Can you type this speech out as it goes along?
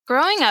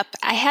Growing up,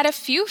 I had a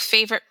few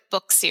favorite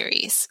book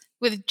series,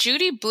 with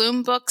Judy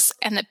Blume books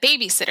and The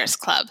Babysitter's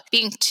Club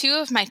being two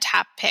of my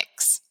top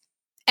picks.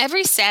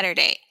 Every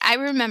Saturday, I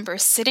remember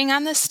sitting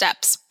on the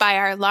steps by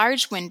our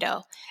large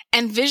window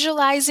and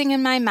visualizing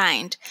in my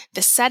mind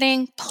the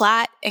setting,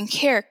 plot, and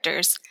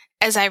characters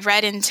as I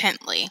read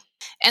intently.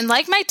 And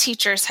like my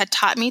teachers had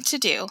taught me to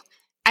do,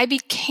 I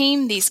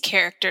became these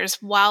characters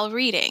while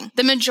reading.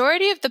 The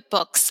majority of the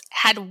books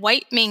had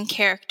white main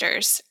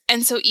characters,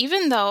 and so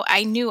even though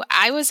I knew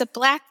I was a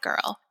Black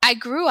girl, I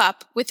grew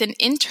up with an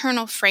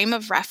internal frame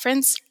of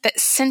reference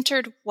that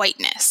centered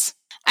whiteness.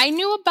 I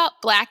knew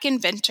about Black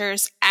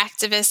inventors,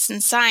 activists,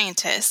 and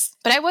scientists,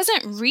 but I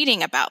wasn't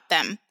reading about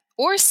them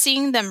or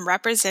seeing them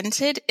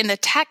represented in the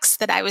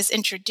text that I was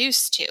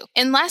introduced to,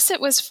 unless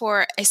it was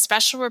for a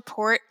special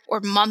report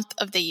or month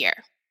of the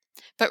year.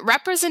 But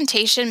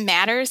representation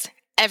matters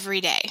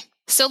every day.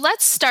 So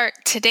let's start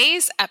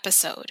today's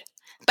episode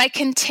by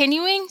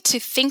continuing to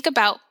think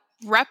about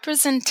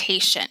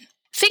representation.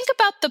 Think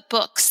about the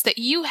books that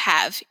you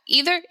have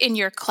either in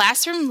your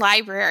classroom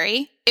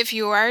library, if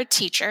you are a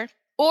teacher,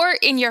 or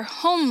in your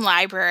home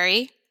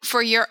library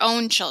for your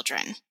own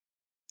children.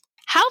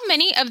 How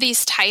many of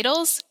these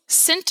titles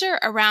center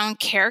around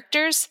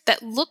characters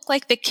that look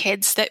like the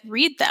kids that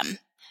read them,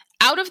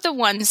 out of the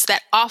ones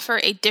that offer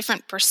a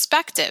different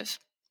perspective?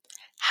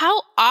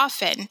 How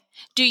often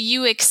do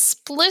you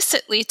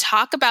explicitly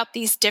talk about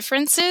these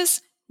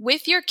differences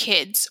with your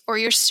kids or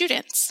your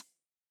students?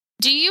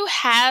 Do you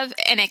have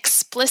an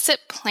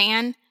explicit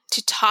plan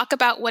to talk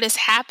about what is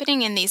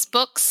happening in these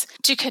books,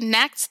 to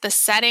connect the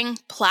setting,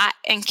 plot,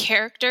 and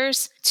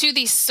characters to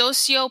the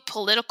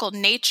socio-political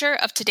nature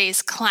of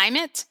today's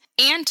climate,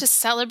 and to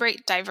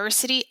celebrate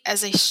diversity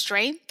as a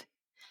strength?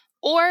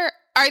 Or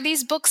are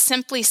these books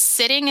simply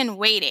sitting and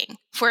waiting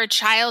for a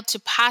child to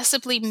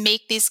possibly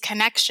make these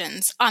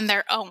connections on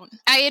their own?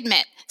 I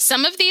admit,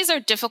 some of these are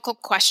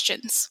difficult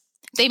questions.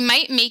 They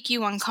might make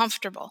you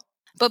uncomfortable,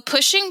 but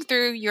pushing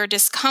through your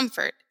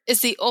discomfort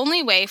is the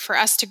only way for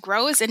us to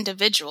grow as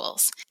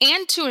individuals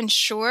and to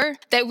ensure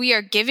that we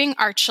are giving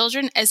our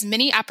children as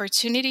many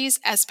opportunities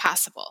as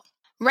possible.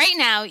 Right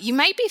now, you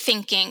might be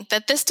thinking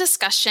that this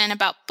discussion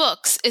about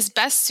books is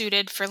best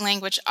suited for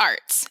language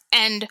arts,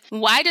 and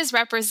why does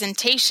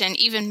representation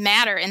even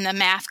matter in the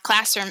math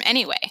classroom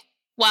anyway?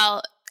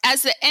 Well,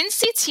 as the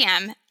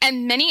NCTM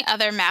and many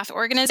other math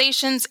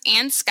organizations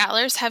and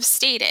scholars have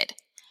stated,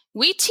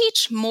 we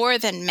teach more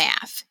than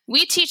math.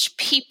 We teach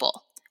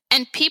people,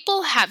 and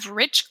people have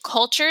rich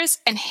cultures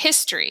and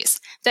histories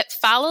that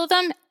follow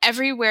them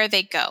everywhere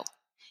they go,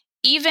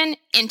 even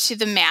into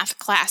the math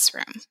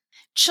classroom.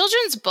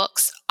 Children's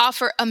books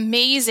offer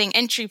amazing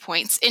entry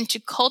points into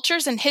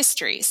cultures and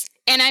histories,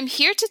 and I'm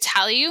here to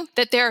tell you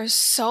that there are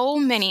so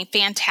many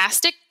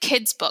fantastic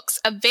kids' books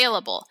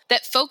available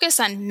that focus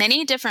on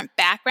many different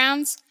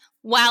backgrounds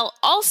while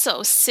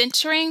also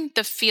centering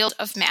the field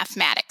of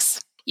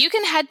mathematics. You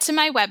can head to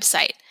my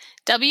website,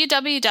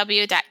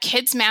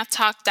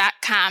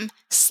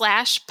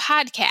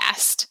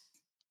 www.kidsmathtalk.com/podcast,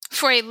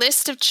 for a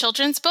list of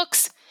children's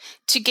books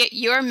to get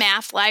your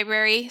math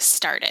library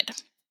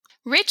started.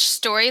 Rich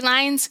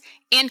storylines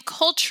and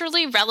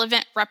culturally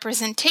relevant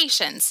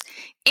representations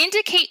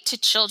indicate to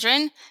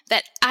children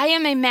that I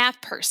am a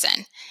math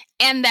person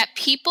and that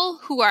people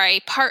who are a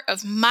part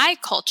of my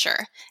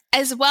culture,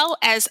 as well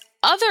as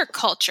other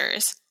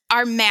cultures,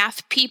 are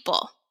math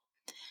people.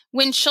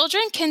 When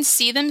children can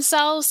see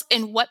themselves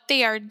in what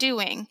they are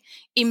doing,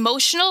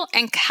 emotional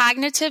and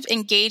cognitive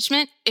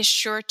engagement is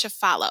sure to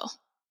follow.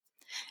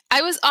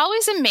 I was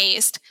always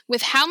amazed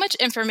with how much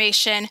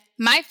information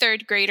my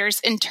third graders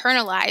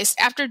internalized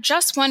after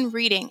just one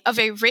reading of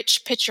a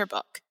rich picture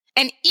book,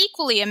 and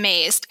equally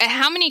amazed at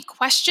how many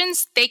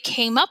questions they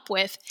came up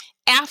with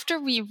after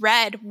we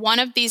read one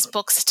of these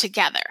books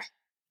together.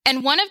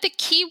 And one of the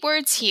key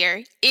words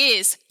here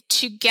is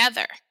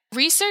together.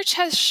 Research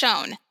has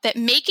shown that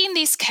making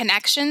these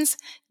connections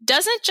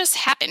doesn't just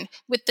happen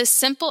with the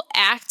simple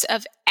act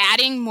of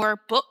adding more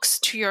books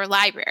to your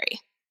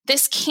library.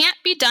 This can't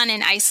be done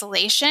in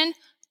isolation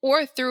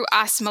or through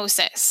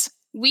osmosis.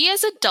 We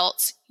as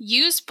adults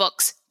use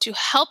books to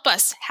help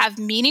us have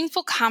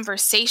meaningful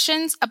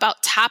conversations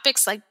about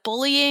topics like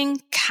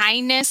bullying,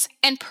 kindness,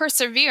 and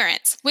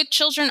perseverance with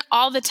children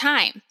all the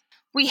time.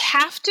 We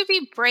have to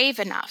be brave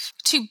enough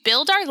to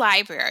build our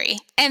library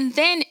and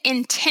then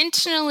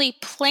intentionally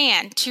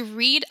plan to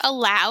read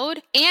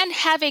aloud and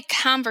have a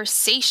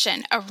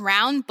conversation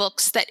around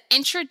books that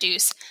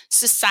introduce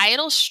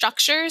societal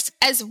structures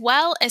as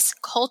well as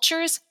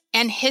cultures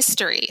and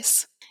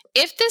histories.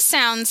 If this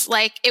sounds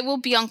like it will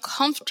be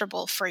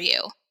uncomfortable for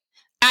you,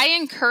 I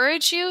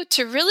encourage you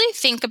to really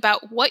think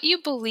about what you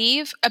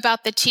believe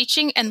about the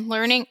teaching and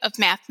learning of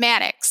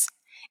mathematics,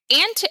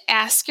 and to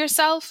ask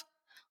yourself,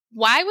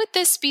 why would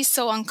this be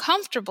so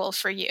uncomfortable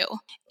for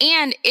you?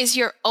 And is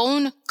your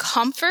own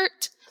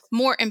comfort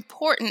more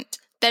important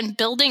than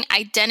building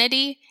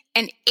identity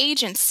and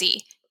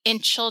agency in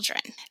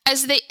children?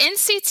 As the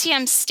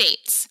NCTM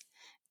states,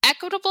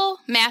 equitable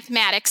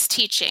mathematics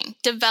teaching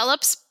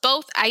develops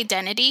both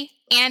identity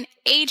and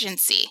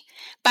agency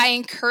by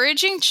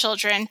encouraging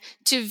children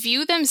to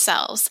view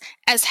themselves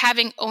as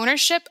having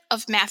ownership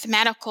of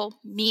mathematical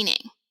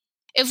meaning.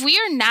 If we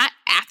are not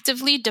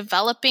actively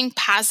developing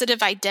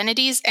positive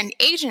identities and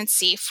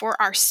agency for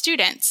our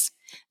students,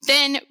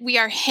 then we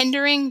are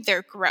hindering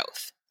their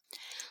growth.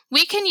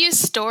 We can use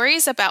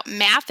stories about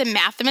math and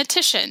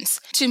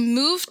mathematicians to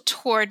move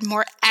toward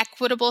more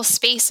equitable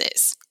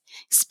spaces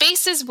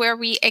where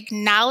we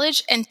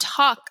acknowledge and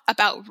talk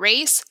about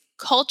race,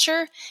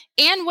 culture,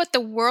 and what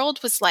the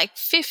world was like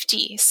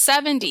 50,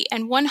 70,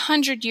 and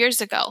 100 years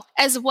ago,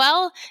 as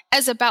well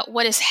as about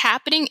what is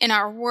happening in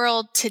our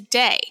world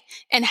today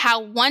and how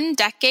one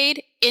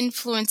decade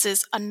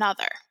influences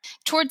another,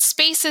 towards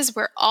spaces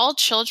where all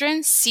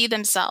children see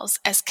themselves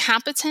as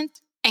competent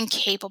and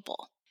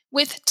capable.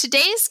 With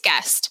today's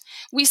guest,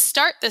 we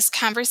start this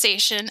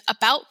conversation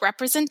about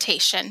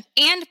representation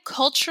and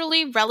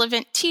culturally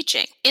relevant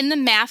teaching in the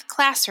math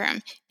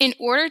classroom in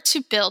order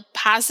to build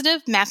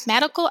positive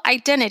mathematical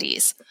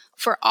identities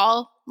for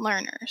all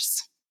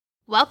learners.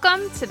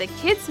 Welcome to the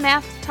Kids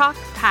Math Talk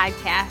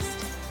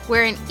podcast,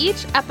 where in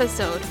each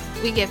episode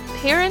we give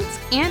parents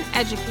and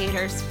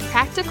educators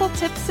practical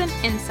tips and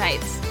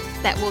insights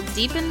that will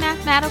deepen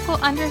mathematical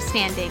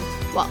understanding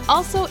while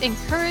also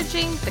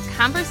encouraging the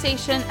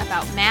conversation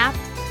about math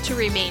to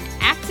remain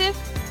active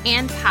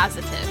and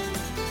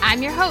positive.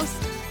 I'm your host,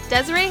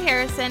 Desiree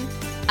Harrison,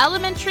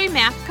 elementary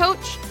math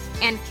coach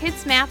and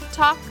Kids Math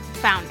Talk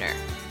founder.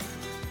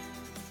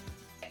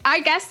 Our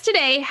guest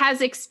today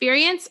has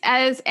experience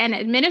as an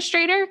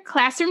administrator,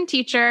 classroom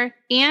teacher,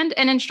 and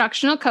an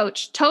instructional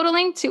coach,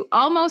 totaling to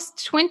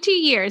almost 20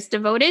 years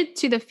devoted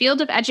to the field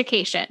of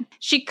education.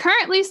 She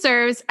currently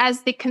serves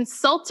as the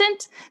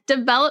Consultant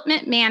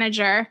Development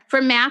Manager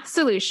for Math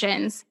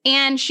Solutions,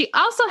 and she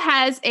also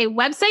has a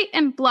website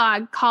and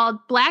blog called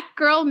Black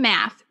Girl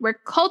Math, where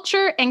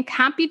culture and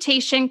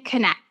computation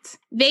connect.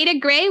 Veda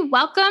Gray,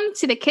 welcome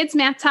to the Kids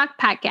Math Talk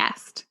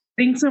podcast.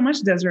 Thanks so much,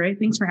 Desiree.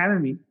 Thanks for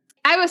having me.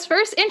 I was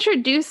first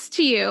introduced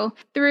to you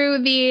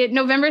through the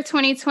November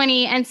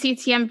 2020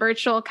 NCTM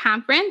virtual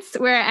conference,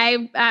 where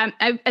I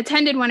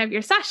attended one of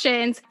your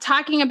sessions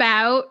talking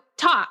about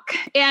talk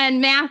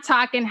and math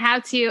talk and how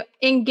to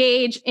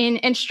engage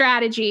in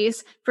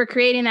strategies for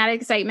creating that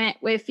excitement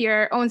with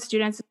your own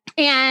students.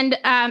 And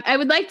I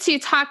would like to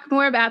talk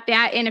more about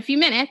that in a few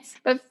minutes.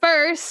 But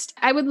first,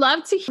 I would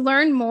love to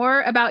learn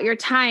more about your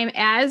time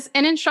as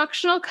an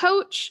instructional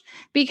coach,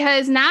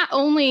 because not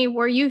only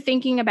were you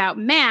thinking about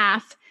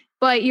math,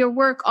 but your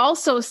work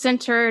also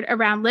centered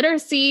around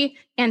literacy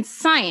and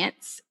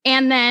science.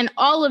 And then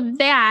all of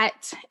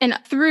that and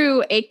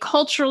through a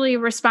culturally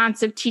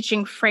responsive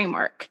teaching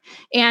framework.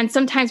 And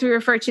sometimes we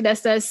refer to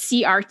this as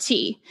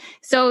CRT.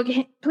 So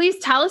please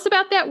tell us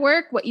about that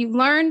work, what you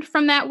learned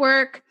from that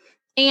work,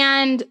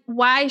 and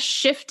why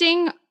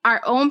shifting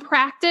our own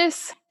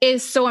practice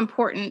is so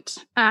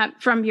important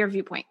from your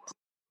viewpoint.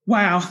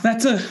 Wow,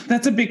 that's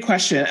a big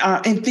question.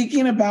 And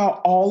thinking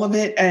about all of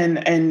it,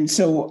 and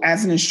so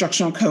as an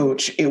instructional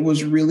coach, it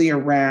was really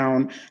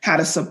around how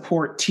to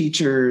support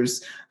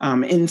teachers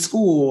in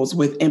schools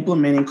with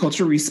implementing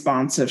culturally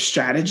responsive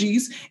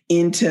strategies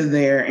into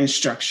their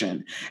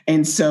instruction.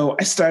 And so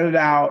I started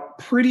out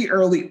pretty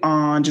early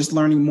on, just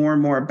learning more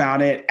and more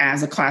about it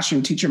as a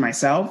classroom teacher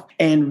myself,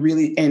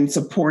 and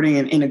supporting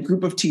in a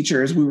group of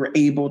teachers. We were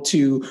able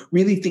to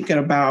really think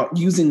about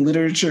using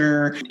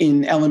literature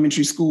in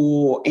elementary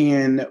school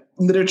and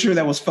literature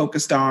that was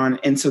focused on,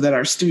 and so that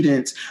our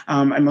students,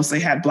 I mostly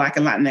had Black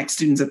and Latinx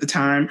students at the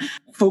time,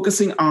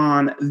 focusing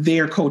on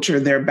their culture,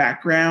 their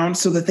background,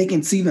 so that they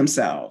can see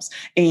themselves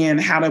and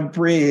how to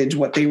bridge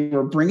what they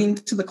were bringing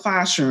to the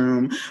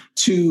classroom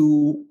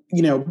to,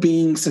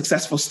 being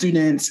successful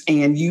students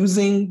and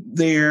using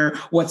their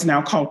what's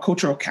now called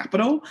cultural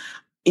capital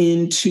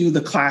into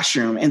the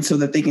classroom, and so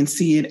that they can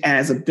see it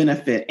as a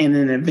benefit and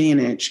an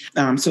advantage,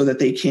 so that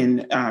they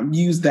can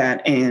use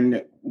that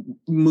and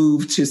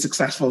move to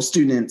successful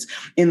students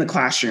in the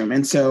classroom.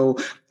 And so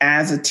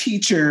as a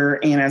teacher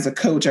and as a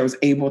coach, I was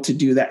able to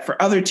do that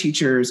for other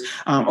teachers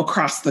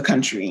across the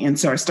country. And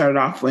so I started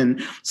off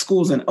in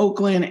schools in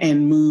Oakland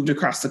and moved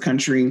across the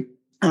country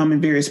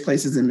in various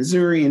places in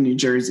Missouri and New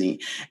Jersey.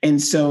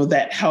 And so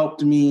that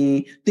helped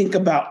me think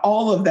about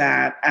all of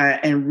that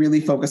and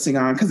really focusing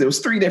on, because it was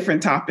 3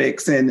 different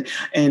topics and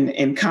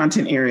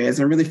content areas,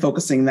 and really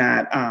focusing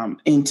that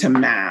into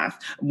math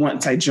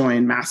once I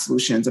joined Math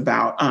Solutions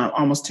about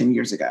almost 10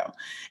 years ago.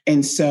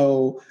 And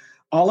so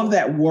all of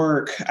that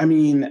work, I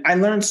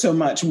learned so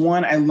much.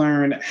 One, I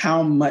learned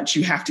how much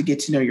you have to get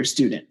to know your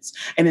students.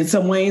 And in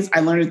some ways, I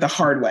learned it the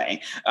hard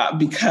way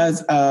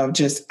because of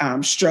just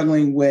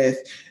struggling with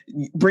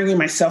bringing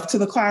myself to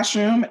the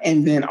classroom,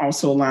 and then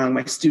also allowing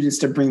my students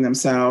to bring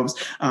themselves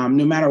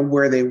no matter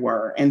where they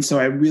were. And so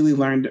I really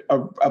learned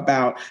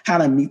about how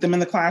to meet them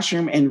in the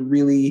classroom, and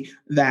really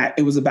that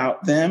it was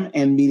about them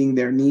and meeting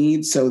their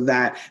needs so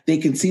that they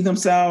can see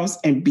themselves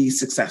and be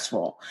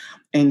successful.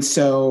 And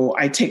so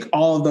I take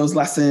all of those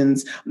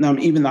lessons,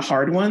 even the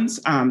hard ones,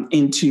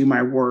 into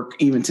my work,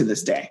 even to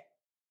this day.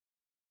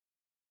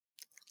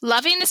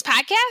 Loving this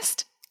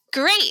podcast?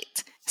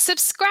 Great!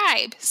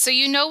 Subscribe so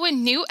you know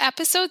when new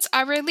episodes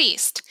are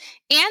released,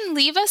 and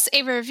leave us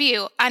a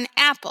review on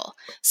Apple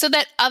so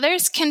that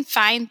others can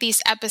find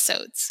these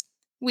episodes.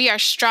 We are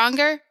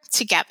stronger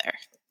together.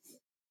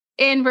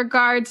 In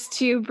regards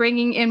to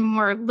bringing in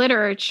more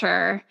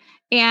literature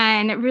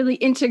and really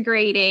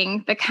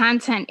integrating the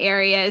content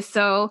areas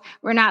so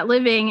we're not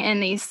living in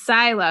these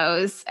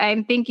silos,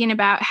 I'm thinking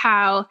about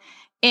how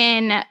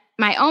in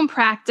my own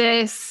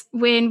practice,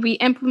 when we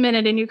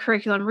implemented a new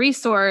curriculum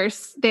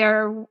resource,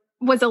 there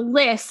was a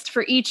list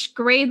for each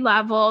grade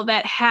level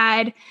that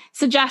had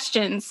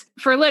suggestions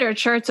for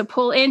literature to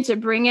pull in, to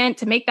bring in,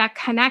 to make that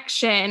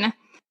connection.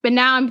 But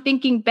now I'm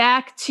thinking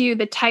back to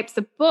the types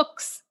of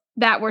books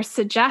that were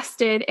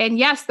suggested. And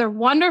yes, they're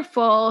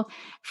wonderful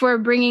for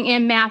bringing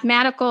in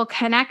mathematical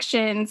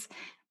connections,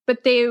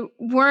 but they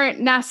weren't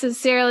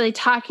necessarily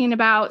talking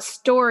about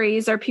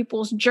stories or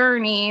people's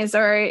journeys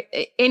or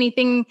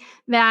anything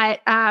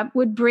that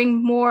would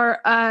bring more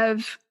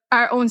of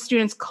our own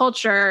students'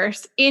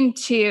 cultures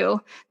into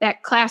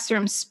that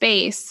classroom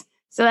space.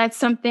 So that's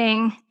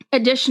something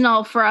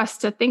additional for us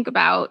to think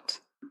about.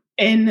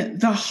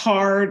 And the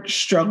hard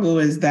struggle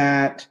is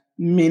that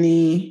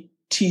many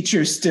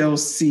teachers still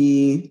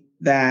see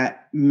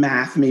that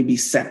math may be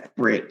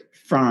separate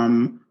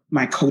from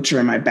my culture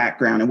and my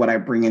background and what I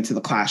bring into the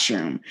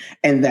classroom.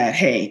 And that,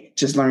 hey,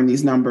 just learn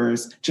these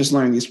numbers, just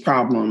learn these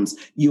problems,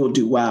 you'll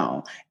do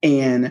well.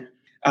 And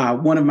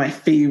one of my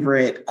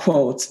favorite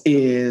quotes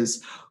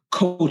is,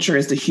 culture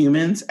is to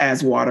humans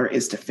as water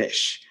is to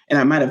fish. And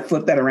I might have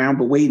flipped that around,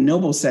 but Wade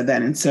Noble said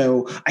that. And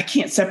so I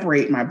can't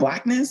separate my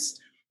Blackness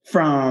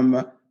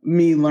from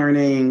me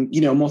learning,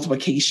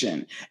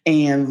 multiplication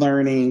and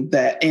learning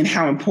that, and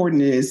how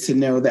important it is to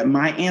know that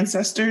my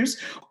ancestors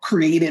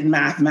created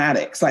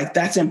mathematics. Like,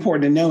 that's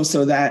important to know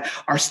so that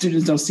our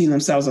students don't see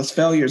themselves as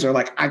failures or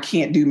like, I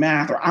can't do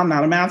math or I'm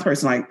not a math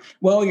person. Like,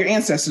 well, your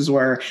ancestors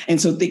were. And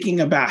so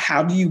thinking about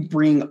how do you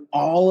bring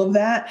all of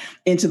that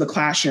into the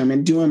classroom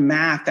and doing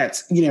math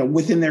that's,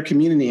 within their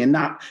community and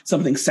not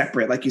something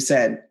separate, like you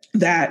said,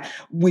 that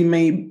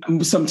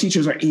some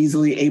teachers are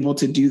easily able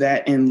to do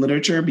that in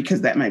literature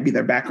because that might be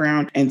their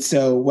background. And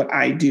so what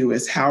I do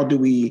is, how do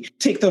we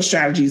take those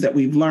strategies that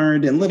we've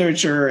learned in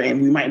literature and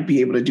we might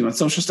be able to do in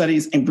social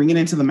studies and bring it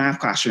into the math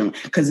classroom,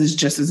 because it's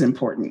just as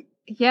important.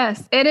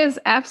 Yes, it is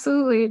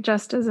absolutely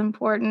just as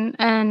important.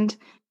 And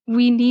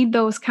we need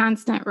those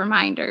constant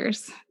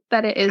reminders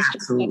that it is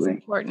Absolutely. Just as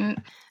important.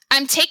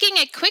 I'm taking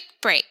a quick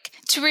break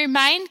to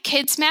remind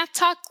Kids Math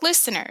Talk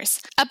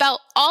listeners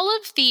about all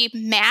of the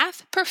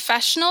math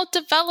professional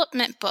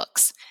development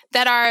books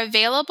that are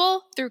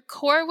available through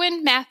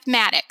Corwin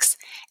Mathematics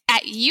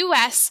at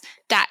us.corwin.com.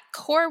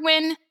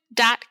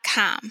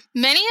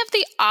 Many of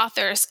the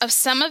authors of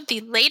some of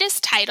the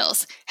latest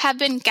titles have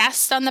been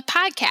guests on the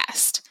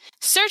podcast.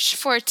 Search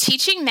for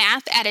Teaching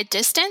Math at a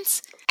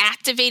Distance,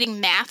 Activating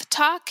Math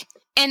Talk,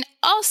 and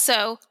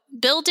also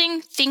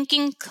Building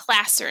Thinking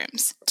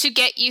Classrooms to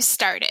get you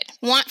started.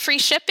 Want free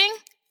shipping?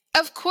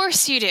 Of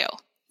course you do.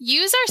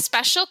 Use our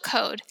special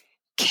code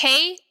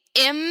KMTSHIP.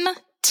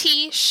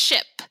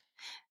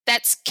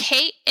 That's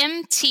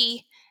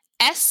KMTSHIP,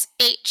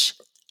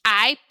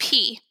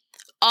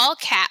 all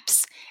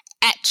caps,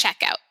 at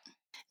checkout.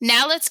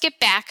 Now let's get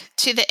back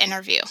to the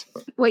interview.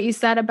 What you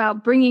said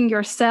about bringing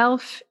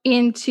yourself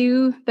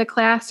into the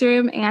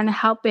classroom and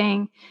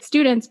helping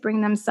students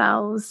bring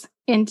themselves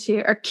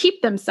into, or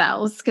keep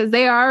themselves, because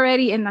they are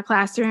already in the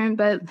classroom,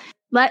 but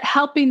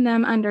helping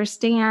them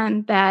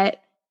understand that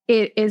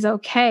it is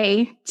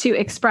okay to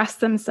express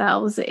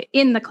themselves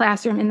in the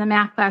classroom, in the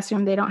math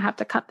classroom. They don't have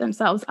to cut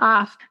themselves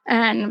off.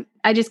 And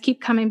I just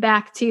keep coming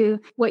back to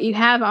what you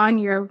have on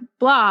your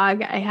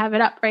blog. I have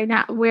it up right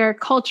now, where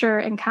culture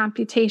and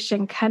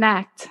computation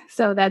connect.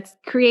 So that's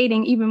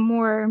creating even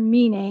more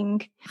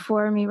meaning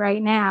for me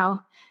right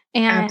now.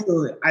 And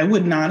absolutely. I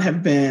would not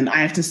have been, I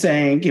have to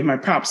say, give my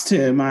props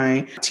to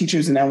my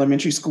teachers in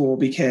elementary school,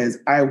 because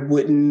I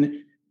wouldn't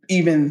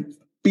even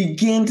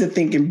begin to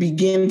think and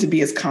begin to be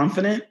as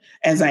confident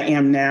as I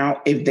am now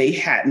if they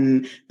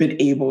hadn't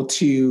been able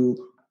to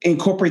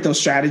incorporate those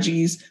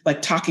strategies,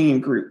 like talking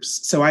in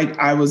groups. So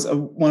I was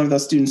one of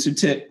those students who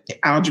took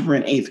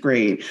algebra in 8th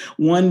grade.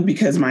 One,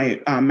 because my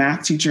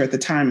math teacher at the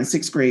time in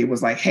 6th grade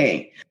was like,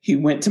 hey, he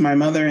went to my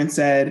mother and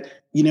said,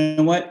 you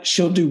know what,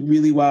 she'll do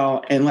really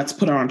well, and let's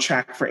put her on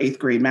track for 8th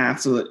grade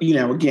math. So that,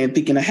 again,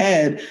 thinking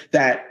ahead,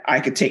 that I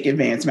could take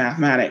advanced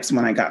mathematics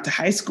when I got to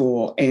high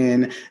school.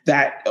 And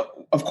that,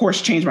 of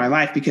course, changed my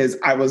life because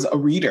I was a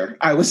reader.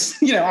 I was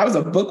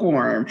a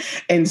bookworm.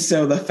 And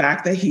so the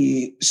fact that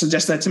he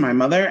suggested that to my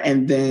mother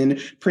and then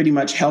pretty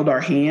much held our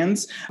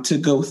hands to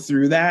go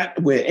through that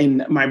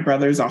and my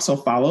brothers also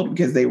followed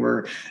because they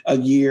were a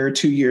year,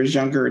 2 years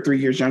younger, 3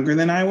 years younger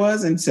than I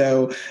was. And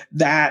so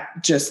that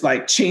just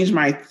like changed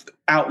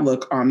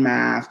outlook on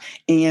math.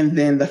 And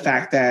then the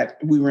fact that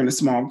we were in a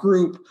small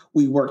group,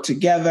 we worked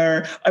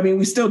together. I mean,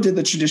 we still did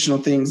the traditional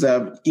things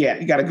of,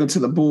 you got to go to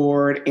the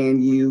board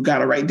and you got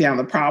to write down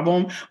the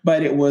problem.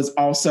 But it was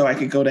also, I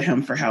could go to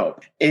him for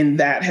help. And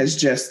that has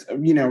just,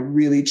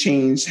 really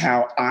changed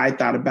how I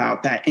thought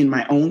about that in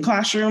my own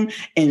classroom.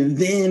 And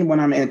then when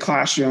I'm in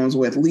classrooms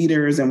with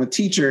leaders and with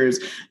teachers,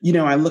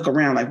 I look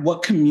around like,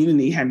 what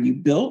community have you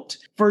built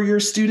for your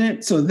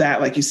student so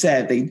that, like you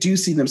said, they do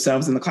see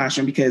themselves in the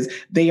classroom because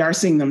they are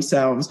seeing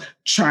themselves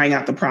trying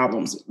out the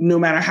problems. No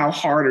matter how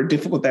hard or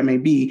difficult that may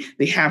be,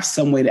 they have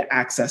some way to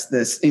access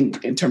this in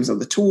terms of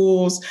the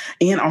tools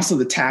and also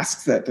the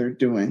tasks that they're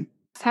doing.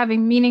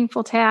 Having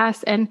meaningful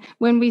tasks. And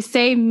when we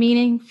say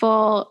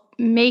meaningful,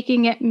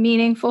 making it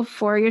meaningful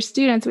for your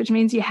students, which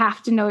means you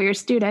have to know your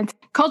students.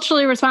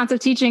 Culturally responsive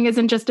teaching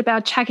isn't just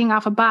about checking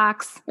off a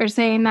box or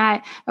saying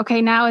that,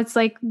 okay, now it's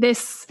like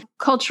this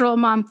cultural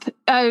month.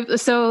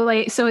 So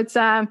it's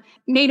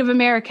Native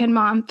American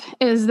month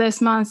is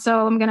this month.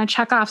 So I'm going to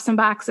check off some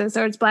boxes,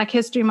 or it's Black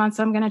History Month.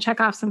 So I'm going to check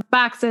off some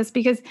boxes,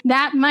 because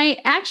that might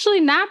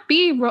actually not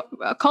be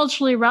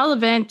culturally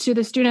relevant to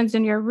the students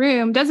in your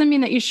room. Doesn't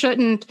mean that you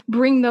shouldn't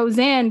bring those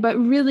in, but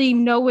really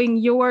knowing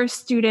your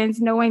students,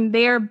 knowing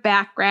their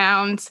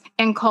backgrounds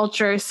and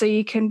culture, so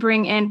you can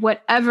bring in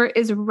whatever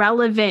is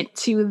relevant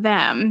to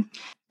them.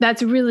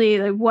 That's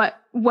really like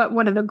what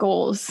one of the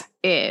goals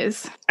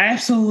is. I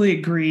absolutely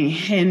agree.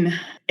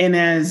 And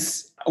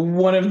as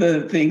one of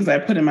the things I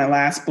put in my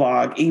last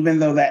blog, even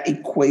though that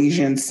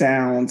equation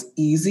sounds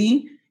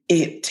easy,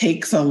 it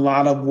takes a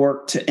lot of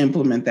work to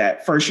implement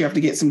that. First, you have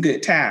to get some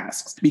good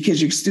tasks,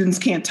 because your students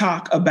can't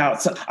talk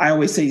about, I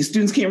always say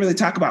students can't really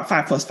talk about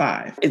 5 plus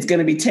 5. It's going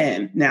to be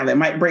 10. Now, they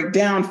might break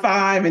down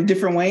 5 in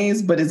different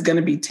ways, but it's going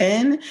to be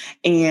 10.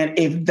 And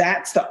if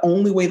that's the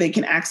only way they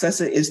can access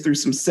it is through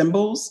some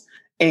symbols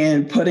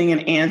and putting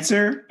an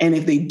answer, and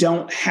if they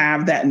don't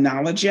have that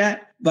knowledge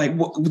yet,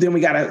 then we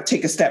got to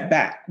take a step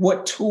back.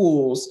 What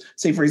tools,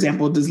 say, for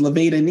example, does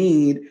Levada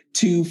need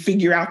to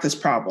figure out this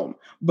problem?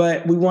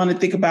 But we want to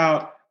think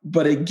about,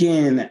 but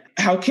again,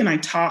 how can I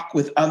talk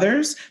with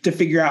others to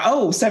figure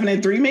out, 7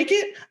 and 3 make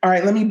it? All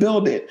right, let me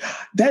build it.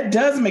 That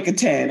does make a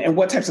 10, and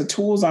what types of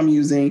tools I'm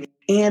using,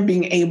 and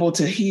being able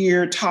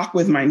to talk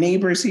with my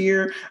neighbors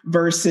here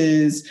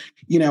versus,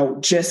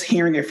 just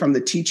hearing it from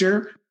the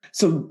teacher.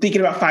 So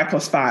thinking about 5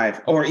 plus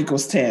 5 or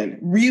equals 10,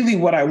 really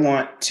what I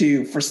want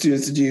for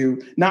students to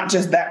do, not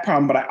just that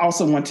problem, but I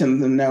also want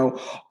them to know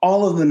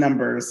all of the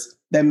numbers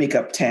that make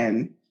up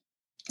 10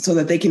 so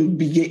that they can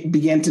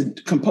begin to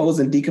compose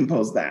and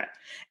decompose that.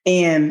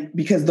 And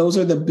because those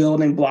are the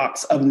building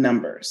blocks of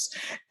numbers,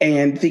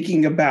 and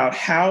thinking about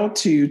how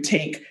to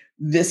take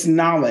this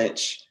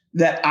knowledge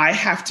that I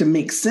have to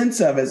make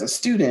sense of as a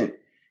student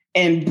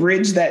and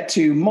bridge that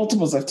to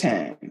multiples of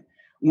 10.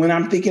 When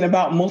I'm thinking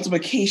about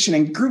multiplication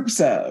and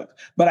groups of,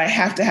 but I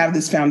have to have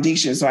this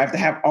foundation. So I have to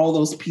have all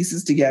those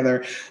pieces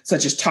together,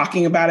 such as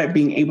talking about it,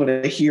 being able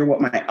to hear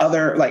what my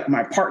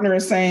partner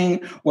is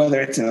saying, whether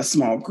it's in a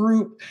small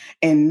group.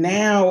 And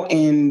now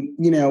in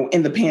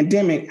the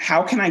pandemic,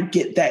 how can I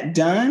get that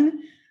done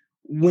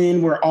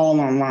when we're all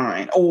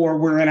online or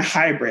we're in a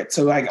hybrid?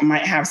 So I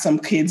might have some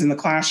kids in the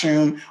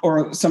classroom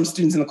or some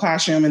students in the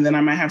classroom, and then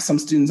I might have some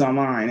students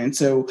online. And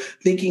so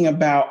thinking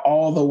about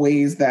all the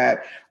ways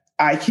that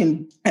I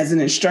can, as an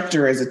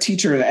instructor, as a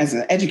teacher, as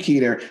an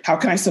educator, how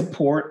can I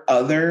support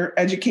other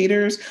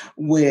educators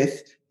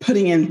with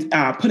putting into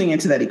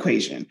that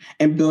equation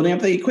and building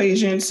up the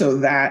equation so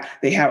that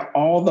they have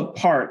all the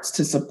parts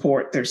to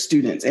support their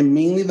students, and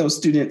mainly those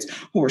students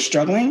who are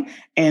struggling.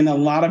 And a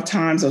lot of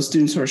times those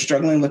students who are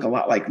struggling look a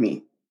lot like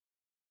me.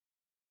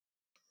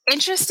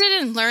 Interested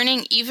in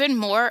learning even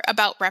more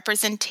about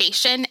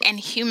representation and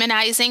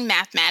humanizing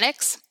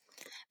mathematics?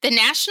 The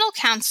National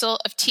Council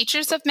of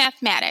Teachers of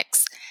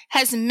Mathematics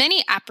has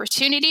many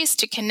opportunities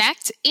to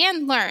connect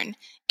and learn,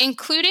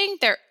 including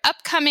their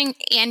upcoming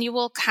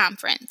annual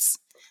conference.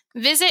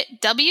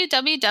 Visit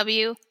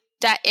www.nctm.org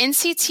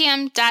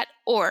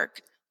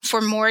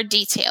for more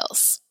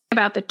details.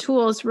 About the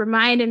tools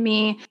reminded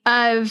me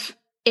of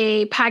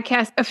a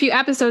podcast a few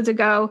episodes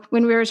ago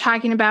when we were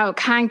talking about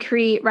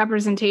concrete,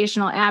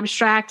 representational,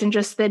 abstract, and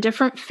just the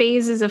different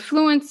phases of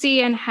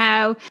fluency, and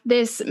how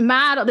this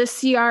model, the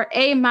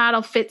CRA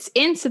model, fits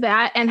into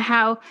that, and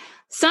how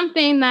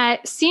something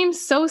that seems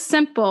so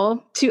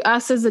simple to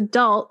us as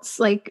adults,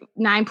 like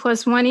 9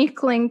 plus 1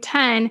 equaling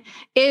 10,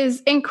 is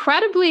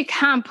incredibly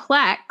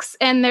complex.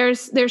 And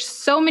there's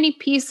so many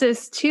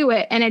pieces to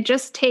it. And it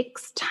just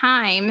takes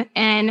time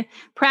and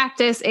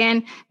practice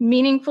and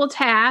meaningful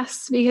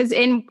tasks.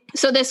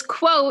 So this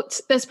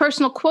quote, this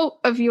personal quote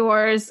of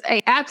yours,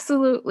 I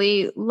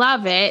absolutely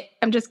love it.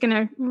 I'm just going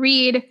to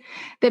read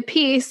the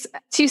piece.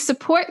 To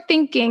support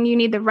thinking, you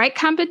need the right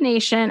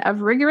combination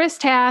of rigorous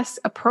tasks,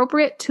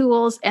 appropriate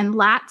tools, and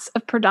lots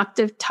of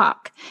productive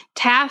talk.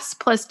 Tasks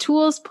plus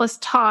tools plus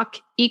talk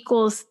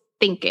equals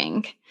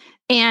thinking.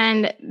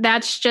 And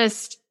that's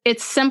just,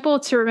 it's simple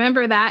to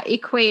remember that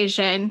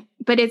equation,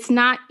 but it's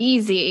not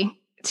easy.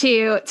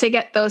 to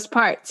get those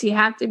parts. You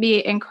have to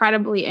be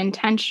incredibly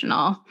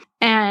intentional.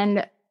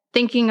 And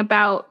thinking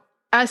about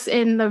us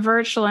in the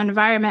virtual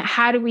environment,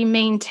 how do we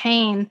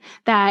maintain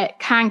that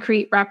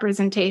concrete,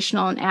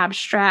 representational, and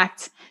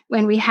abstract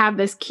when we have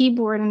this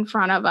keyboard in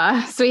front of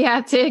us? We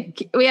have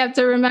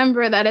to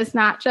remember that it's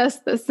not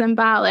just the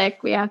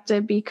symbolic. We have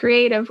to be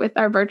creative with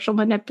our virtual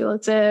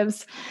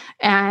manipulatives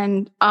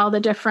and all the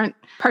different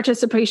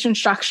participation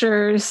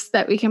structures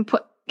that we can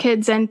put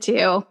kids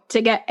into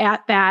to get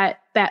at that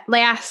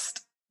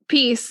last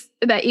piece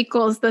that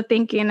equals the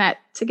thinking, that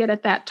to get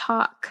at that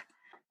talk.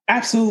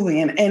 Absolutely.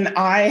 And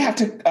I have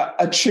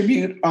to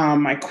attribute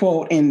my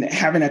quote in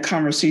having a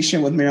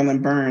conversation with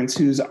Marilyn Burns,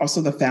 who's also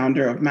the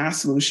founder of Math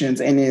Solutions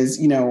and is,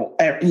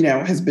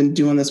 has been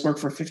doing this work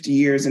for 50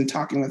 years and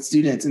talking with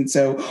students. And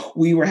so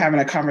we were having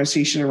a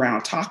conversation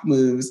around talk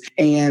moves,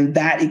 and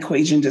that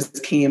equation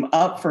just came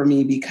up for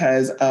me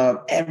because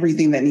of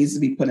everything that needs to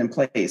be put in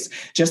place.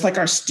 Just like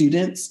our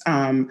students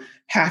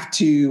have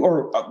to,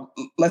 or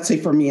let's say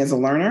for me as a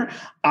learner,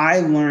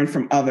 I learn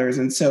from others.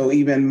 And so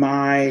even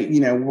my,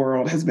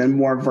 world has been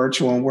more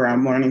virtual and where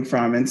I'm learning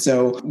from. And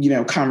so,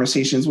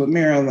 conversations with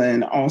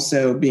Marilyn,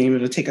 also being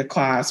able to take a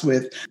class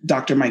with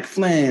Dr. Mike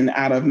Flynn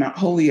out of Mount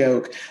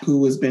Holyoke,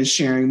 who has been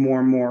sharing more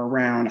and more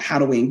around how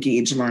do we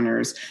engage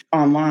learners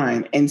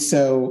online. And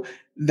so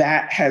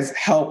that has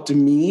helped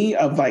me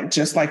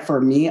just like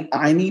for me,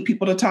 I need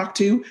people to talk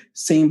to,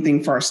 same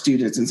thing for our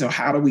students. And so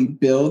how do we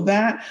build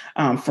that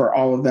for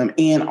all of them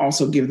and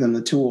also give them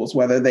the tools,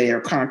 whether they are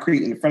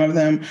concrete in front of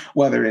them,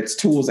 whether it's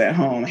tools at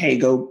home, hey,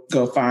 go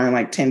find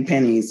like 10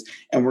 pennies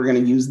and we're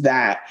going to use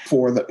that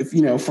for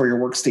for your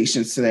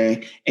workstations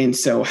today. And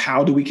so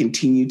how do we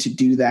continue to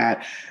do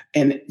that?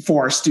 And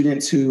for our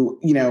students who,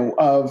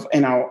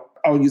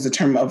 I'll use the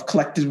term of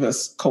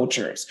collectivist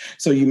cultures.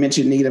 So you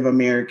mentioned Native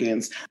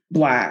Americans,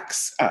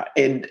 Blacks,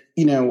 and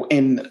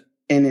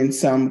in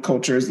some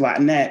cultures,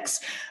 Latinx,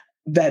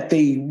 that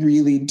they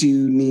really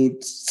do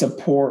need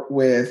support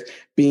with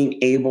being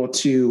able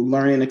to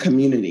learn in a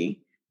community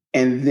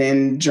and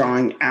then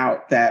drawing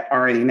out that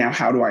already now,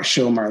 how do I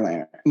show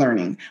my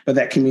learning? But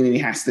that community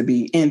has to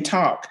be in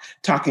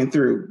talking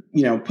through,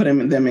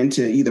 putting them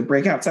into either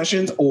breakout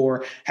sessions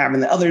or having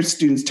the other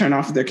students turn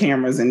off their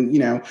cameras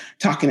and,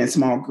 talking in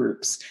small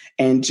groups.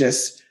 And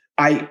just,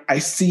 I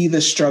see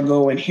the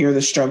struggle and hear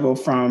the struggle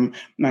from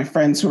my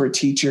friends who are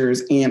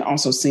teachers, and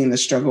also seeing the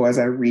struggle as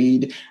I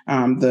read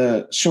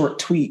the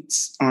short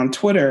tweets on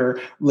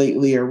Twitter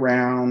lately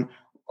around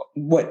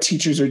what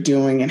teachers are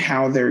doing and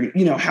how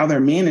they're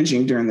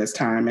managing during this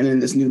time and in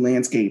this new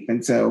landscape.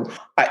 And so,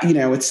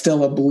 it's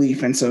still a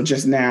belief. And so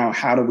just now,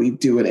 how do we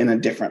do it in a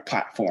different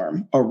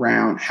platform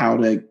around how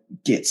to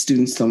get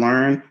students to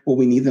learn what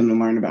we need them to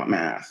learn about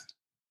math?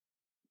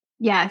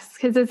 Yes,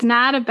 because it's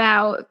not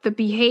about the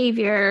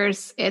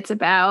behaviors. It's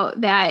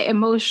about that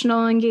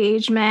emotional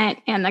engagement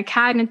and the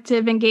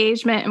cognitive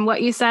engagement, and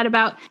what you said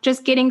about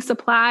just getting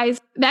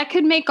supplies. That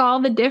could make all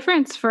the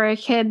difference for a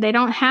kid. They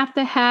don't have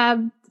to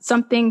have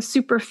something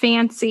super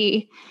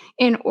fancy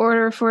in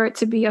order for it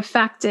to be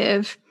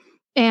effective.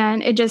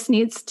 And it just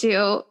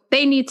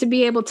they need to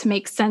be able to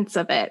make sense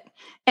of it.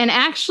 And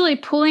actually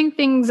pulling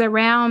things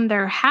around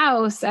their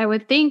house, I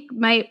would think,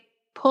 might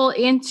pull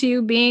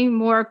into being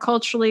more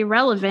culturally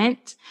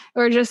relevant,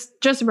 or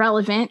just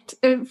relevant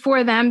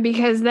for them,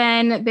 because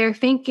then they're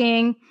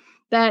thinking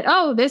that,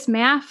 oh, this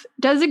math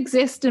does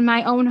exist in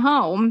my own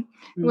home,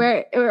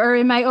 or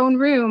in my own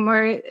room,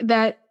 or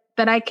that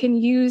I can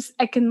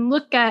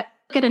look at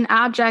an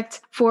object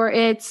for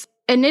its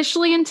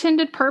initially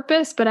intended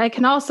purpose, but I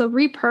can also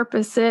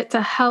repurpose it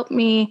to help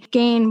me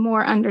gain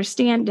more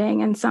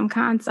understanding in some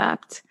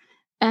concept.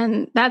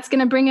 And that's going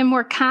to bring in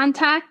more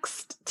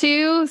context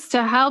too,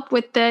 to help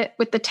with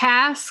the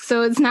task.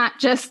 So it's not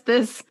just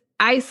this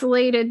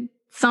isolated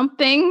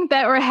something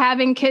that we're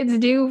having kids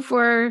do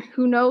for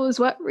who knows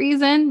what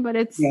reason, but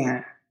it's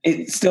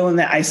it's still in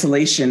that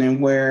isolation.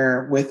 And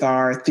where with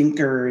our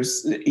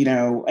thinkers,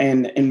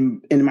 and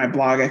in my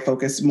blog, I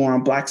focus more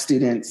on Black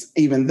students,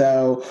 even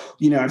though,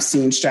 I've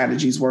seen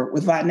strategies work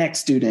with Latinx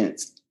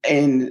students,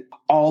 and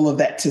all of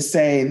that to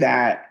say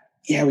that,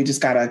 we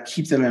just got to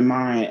keep them in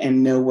mind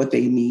and know what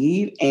they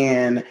need.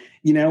 And,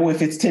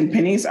 if it's 10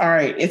 pennies, all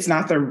right, it's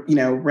not the,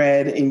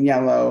 red and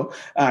yellow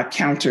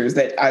counters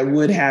that I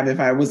would have if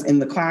I was in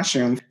the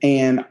classroom.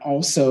 And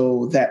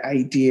also that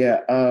idea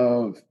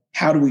of,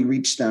 how do we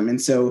reach them?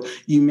 And so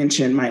you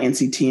mentioned my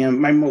NCTM,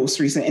 my most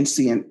recent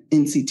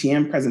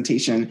NCTM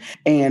presentation,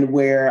 and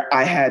where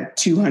I had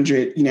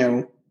 200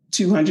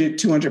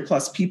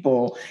 plus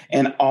people.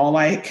 And all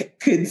I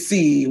could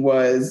see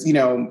was,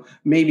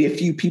 maybe a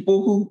few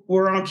people who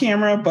were on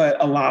camera,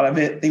 but a lot of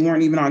it, they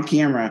weren't even on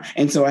camera.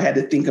 And so I had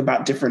to think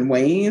about different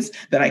ways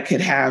that I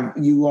could have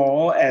you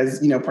all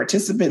as,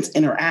 participants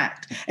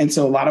interact. And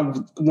so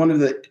one of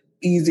the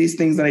easiest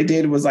things that I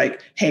did was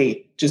like,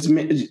 hey,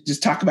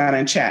 just talk about it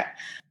in chat.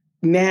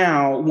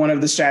 now one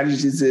of the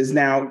strategies is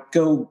now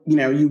go,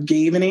 you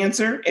gave an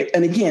answer.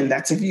 And again,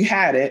 that's if you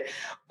had it,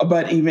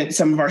 but even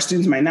some of our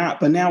students might not,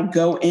 but now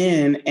go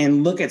in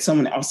and look at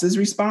someone else's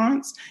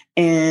response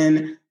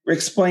and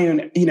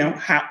explain,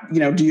 how,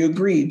 do you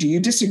agree? Do you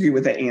disagree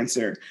with that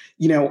answer?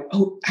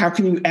 How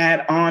can you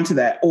add on to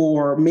that?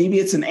 Or maybe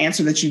it's an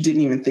answer that you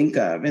didn't even think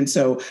of. And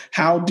so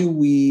how do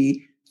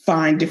we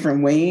find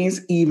different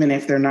ways, even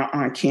if they're not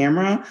on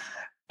camera,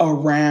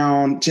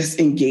 around just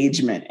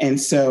engagement? And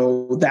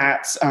so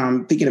that's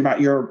thinking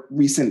about your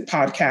recent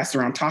podcast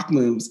around Talk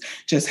Moves,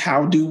 just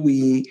how do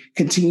we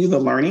continue the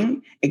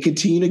learning and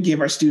continue to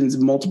give our students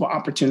multiple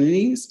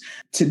opportunities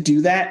to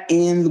do that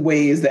in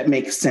ways that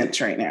make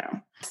sense right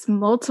now? It's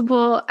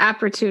multiple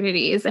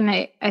opportunities. And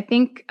I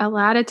think a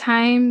lot of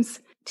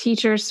times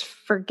teachers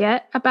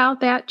forget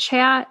about that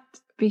chat,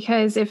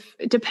 because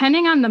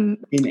depending on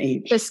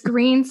the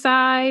screen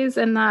size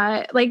and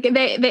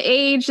the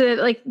age,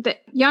 like the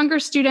younger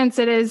students,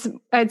 it is,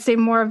 I'd say,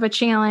 more of a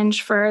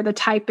challenge for the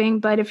typing.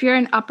 But if you're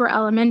in upper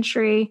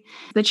elementary,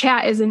 the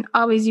chat isn't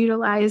always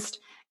utilized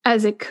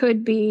as it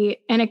could be.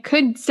 And it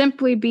could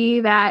simply be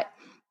that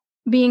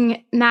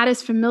being not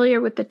as familiar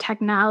with the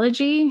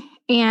technology.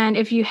 And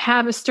if you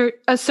have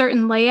a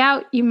certain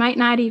layout, you might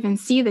not even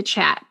see the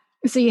chat.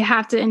 So you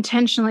have to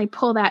intentionally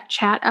pull that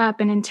chat up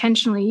and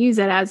intentionally use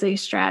it as a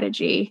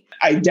strategy.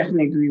 I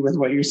definitely agree with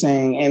what you're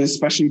saying, and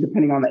especially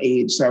depending on the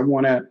age. So I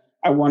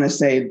want to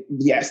say,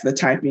 yes, the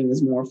typing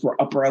is more for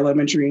upper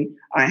elementary.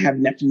 I have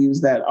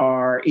nephews that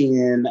are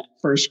in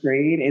first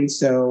grade, and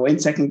so in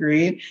second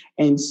grade.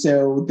 And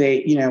so they,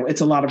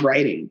 it's a lot of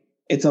writing.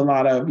 It's a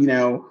lot of,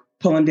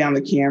 pulling down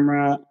the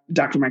camera.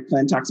 Dr. Mike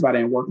Flynn talks about it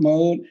in work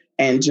mode,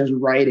 and just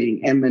writing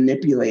and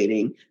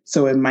manipulating.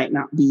 So it might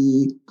not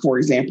be, for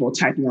example,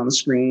 typing on the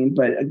screen,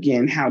 but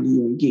again, how do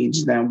you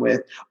engage them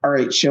with, all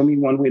right, show me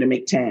one way to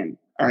make 10.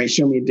 All right,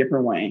 show me a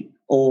different way.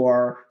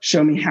 Or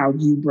show me how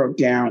you broke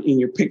down in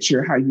your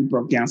picture, how you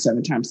broke down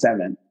 7 times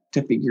 7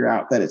 to figure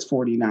out that it's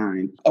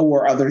 49,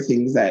 or other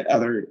things that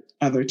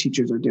other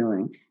teachers are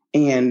doing.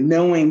 And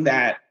knowing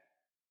that,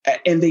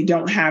 and they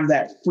don't have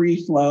that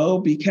free flow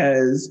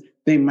because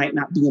they might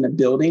not be in a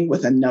building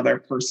with another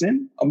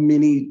person.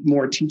 Many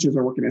more teachers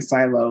are working in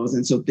silos.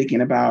 And so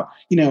thinking about,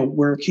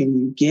 where can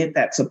you get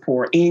that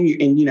support, and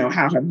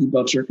how have you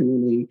built your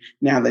community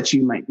now that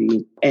you might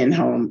be in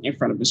home in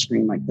front of a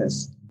screen like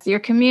this? Your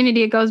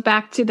community, it goes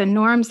back to the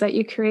norms that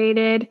you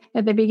created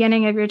at the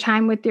beginning of your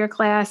time with your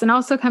class, and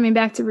also coming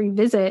back to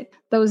revisit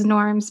those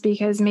norms,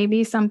 because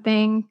maybe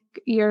something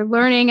you're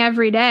learning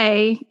every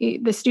day,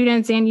 the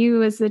students and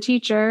you as the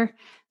teacher.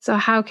 So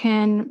how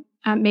can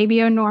maybe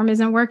a norm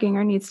isn't working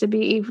or needs to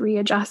be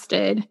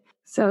readjusted.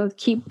 So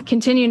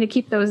continuing to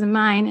keep those in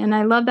mind. And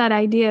I love that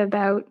idea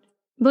about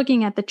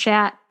looking at the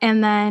chat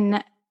and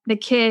then the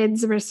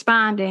kids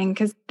responding,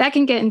 because that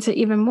can get into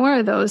even more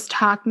of those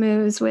talk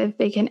moves with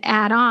they can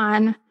add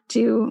on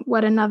to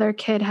what another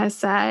kid has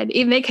said.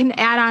 Even they can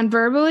add on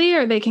verbally,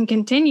 or they can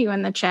continue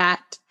in the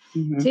chat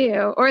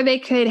too. Or they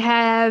could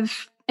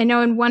have, I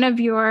know in one of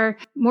your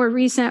more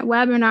recent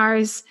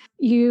webinars,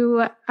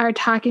 you are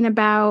talking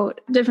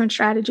about different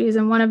strategies.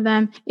 And one of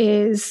them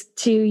is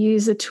to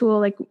use a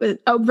tool like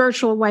a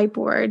virtual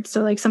whiteboard.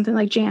 So like something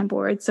like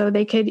Jamboard. So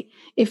they could,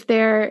 if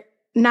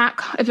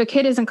a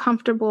kid isn't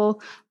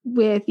comfortable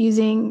with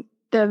using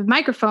the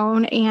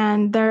microphone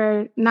and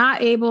they're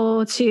not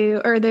able to,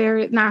 or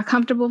they're not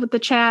comfortable with the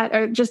chat,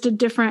 or just a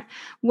different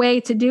way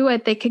to do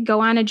it, they could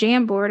go on a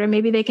Jamboard, or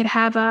maybe they could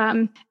have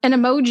an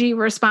emoji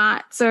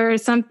response or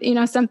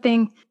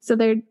something. So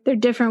they're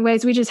different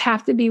ways. We just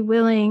have to be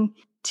willing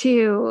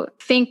to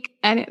think,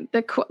 and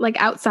like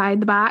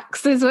outside the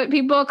box is what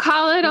people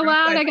call it a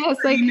lot, I guess.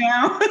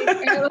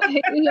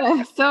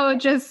 So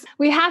just,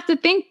 we have to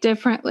think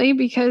differently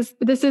because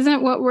this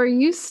isn't what we're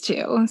used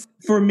to.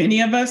 For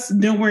many of us,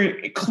 nowhere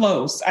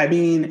close. I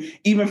mean,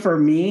 even for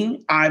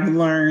me, I've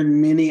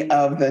learned many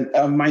of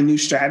my new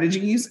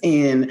strategies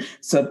in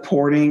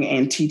supporting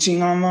and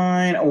teaching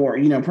online, or,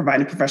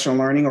 providing professional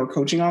learning or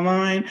coaching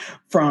online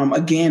from,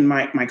 again,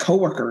 my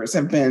coworkers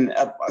have been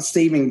a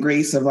saving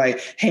grace of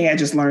like, hey, I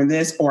just learned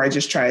this, or I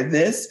just tried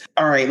this.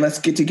 All right, let's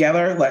get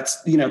together. Let's,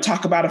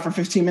 talk about it for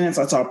 15 minutes.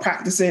 Let's all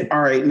practice it.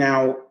 All right,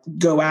 now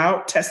go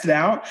out, test it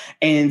out,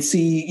 and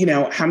see,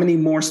 how many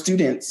more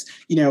students,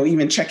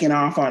 even checking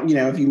off on,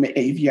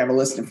 if you have a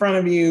list in front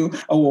of you,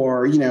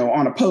 or,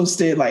 on a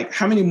Post-it, like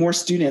how many more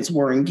students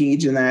were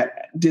engaged in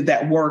that, did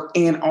that work.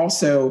 And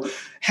also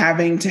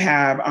having to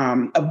have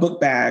a book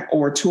bag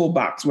or a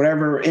toolbox,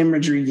 whatever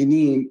imagery you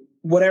need,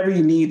 whatever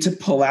you need to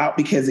pull out,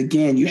 because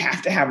again, you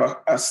have to have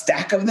a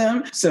stack of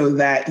them so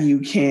that you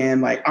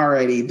can like,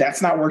 alrighty,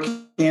 that's not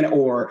working,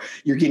 or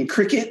you're getting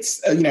crickets,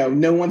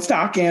 no one's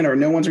talking, or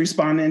no one's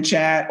responding in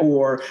chat,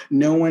 or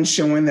no one's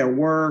showing their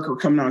work or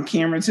coming on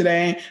camera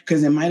today,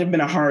 because it might have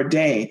been a hard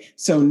day.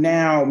 So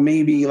now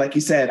maybe, like you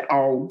said,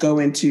 I'll go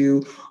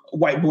into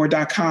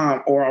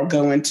whiteboard.com, or I'll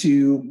go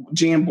into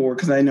Jamboard,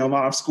 because I know a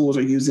lot of schools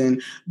are using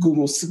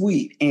Google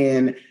Suite,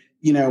 and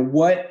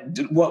what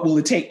will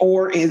it take?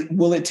 Or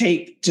will it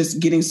take just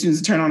getting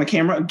students to turn on the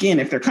camera? Again,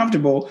 if they're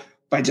comfortable,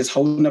 by just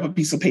holding up a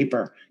piece of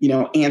paper,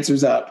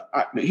 answers up.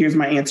 Here's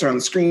my answer on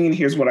the screen.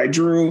 Here's what I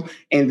drew.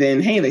 And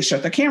then, hey, they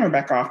shut the camera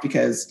back off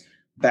because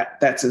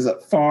that's as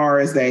far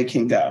as they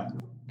can go.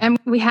 And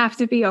we have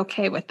to be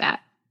okay with that.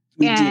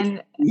 We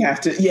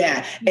have to,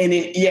 yeah. And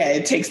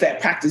it takes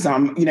that practice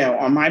on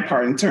my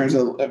part in terms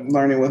of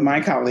learning with my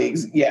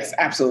colleagues. Yes,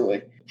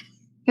 absolutely.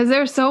 Because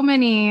there's so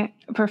many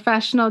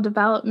professional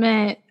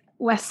development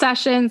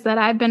sessions that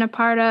I've been a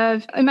part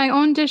of in my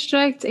own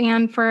district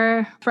and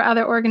for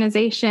other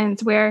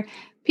organizations where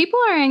people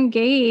are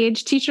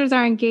engaged, teachers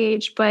are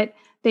engaged, but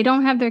they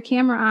don't have their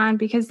camera on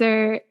because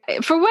they're,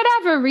 for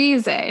whatever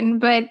reason.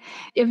 But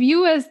if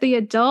you as the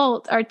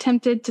adult are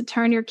tempted to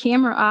turn your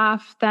camera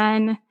off,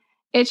 then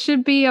it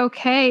should be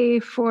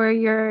okay for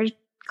your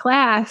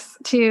class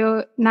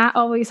to not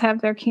always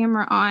have their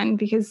camera on,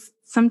 because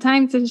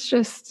sometimes it's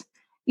just,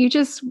 you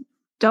just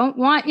don't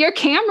want your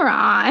camera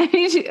on.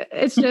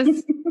 It's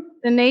just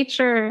the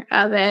nature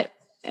of it.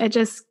 It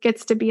just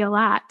gets to be a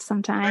lot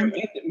sometimes.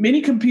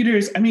 Many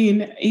computers,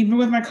 even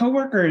with my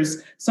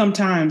coworkers,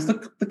 sometimes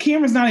the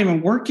camera's not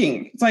even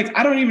working. It's like,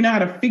 I don't even know how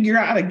to figure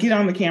out how to get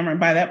on the camera. And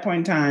by that point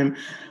in time,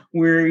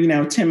 we're,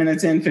 10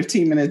 minutes in,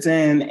 15 minutes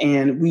in,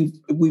 and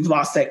we've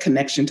lost that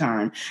connection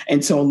time.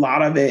 And so a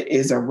lot of it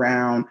is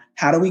around,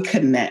 how do we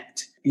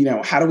connect?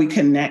 How do we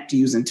connect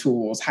using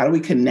tools? How do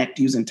we connect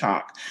using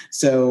talk?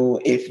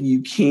 So if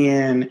you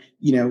can,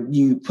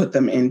 you put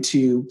them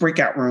into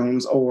breakout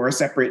rooms or a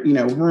separate,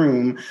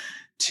 room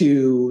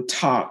to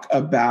talk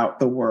about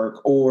the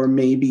work. Or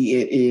maybe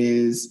it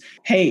is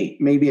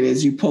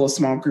you pull a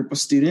small group of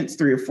students,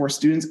 3 or 4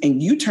 students,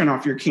 and you turn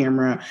off your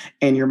camera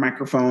and your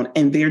microphone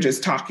and they're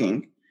just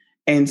talking.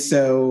 And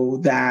so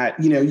that,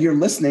 you're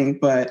listening,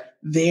 but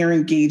they're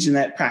engaged in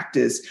that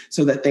practice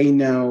so that they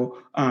know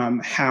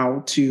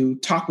how to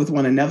talk with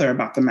one another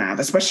about the math,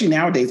 especially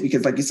nowadays,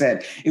 because like you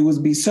said, it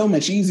would be so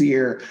much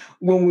easier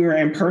when we were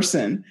in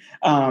person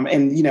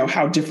and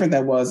how different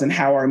that was and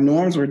how our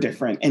norms were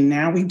different. And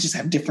now we just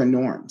have different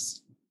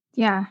norms.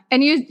 Yeah.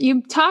 And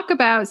you talk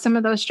about some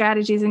of those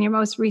strategies in your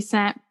most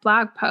recent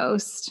blog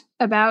post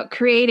about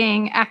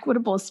creating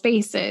equitable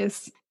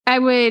spaces. I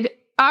would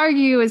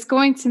argue is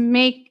going to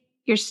make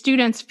your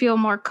students feel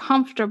more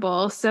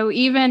comfortable. So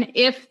even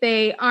if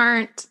they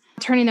aren't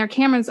turning their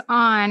cameras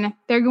on,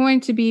 they're going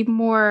to be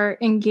more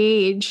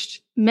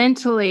engaged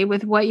mentally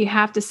with what you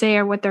have to say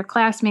or what their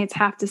classmates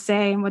have to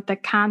say and what the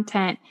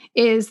content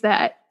is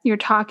that you're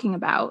talking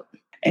about.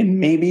 And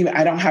maybe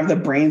I don't have the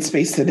brain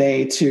space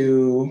today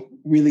to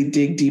really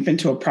dig deep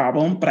into a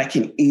problem, but I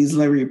can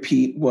easily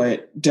repeat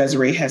what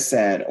Desiree has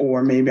said,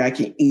 or maybe I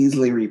can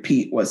easily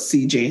repeat what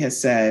CJ has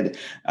said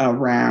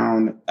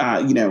around,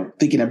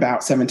 thinking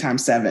about 7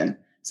 times 7.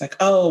 It's like,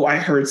 oh, I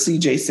heard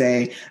CJ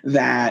say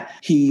that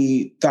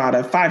he thought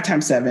of 5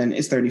 times 7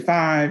 is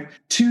 35,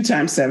 2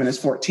 times 7 is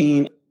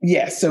 14.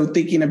 Yes. So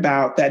thinking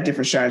about that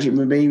different strategy,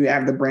 maybe you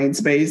have the brain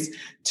space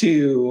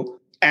to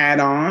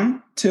add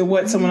on to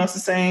what someone else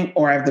is saying,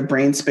 or I have the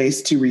brain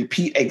space to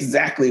repeat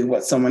exactly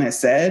what someone has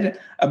said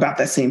about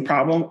that same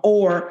problem,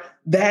 or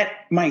that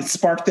might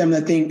spark them to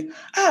think,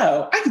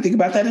 oh, I can think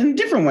about that in a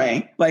different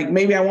way. Like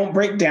maybe I won't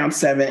break down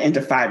 7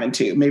 into 5 and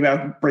 2. Maybe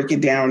I'll break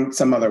it down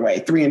some other way,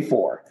 3 and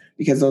 4,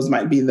 because those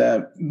might be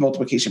the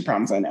multiplication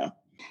problems I know.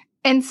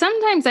 And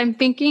sometimes I'm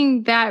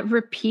thinking that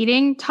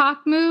repeating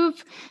talk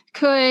move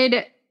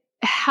could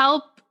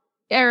help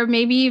or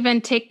maybe even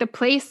take the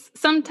place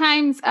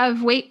sometimes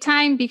of wait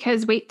time,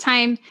 because wait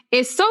time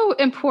is so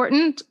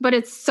important, but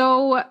it's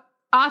so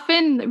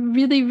often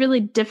really, really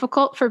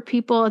difficult for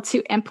people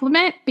to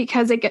implement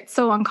because it gets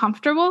so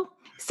uncomfortable.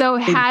 So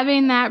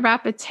having that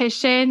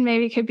repetition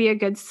maybe could be a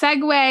good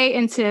segue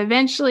into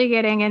eventually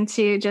getting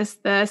into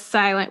just the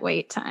silent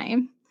wait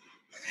time.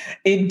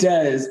 It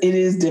does. It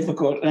is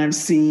difficult. And I've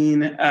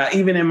seen,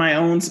 even in my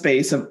own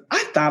space of,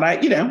 I thought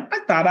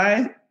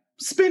I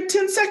spent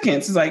 10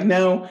 seconds. It's like,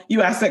 no,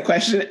 you ask that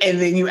question and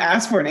then you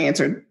ask for an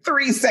answer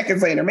 3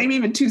 seconds later, maybe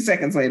even 2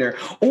 seconds later,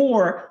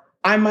 or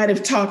I might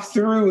have talked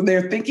through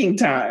their thinking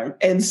time.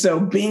 And so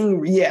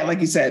being,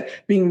 like you said,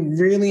 being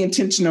really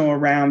intentional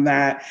around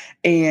that.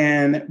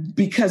 And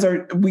because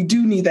we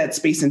do need that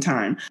space and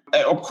time.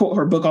 I'll quote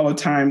her book all the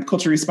time,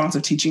 Culturally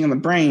Responsive Teaching on the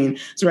Brain.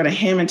 Zoretta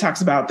Hammond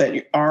talks about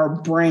that our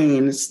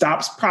brain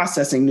stops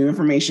processing new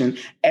information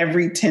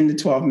every 10 to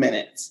 12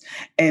 minutes.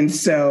 And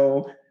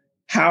so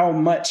how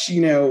much,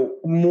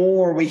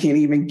 more we can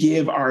even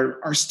give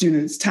our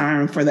students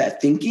time for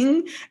that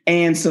thinking.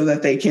 And so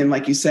that they can,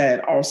 like you said,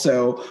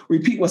 also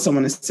repeat what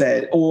someone has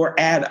said or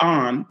add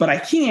on. But I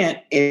can't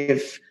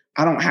if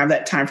I don't have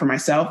that time for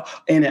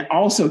myself. And it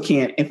also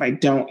can't if I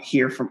don't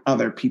hear from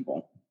other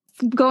people.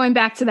 Going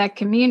back to that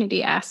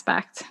community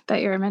aspect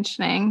that you were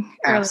mentioning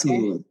earlier.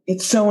 Absolutely.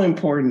 It's so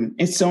important.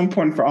 It's so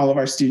important for all of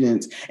our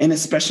students, and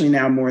especially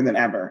now more than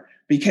ever,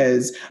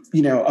 because,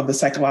 of the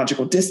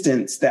psychological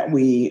distance that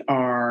we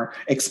are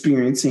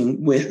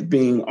experiencing with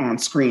being on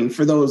screen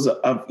for those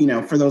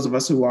of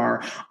us who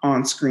are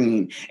on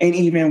screen. And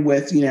even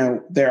with,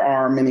 there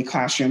are many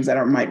classrooms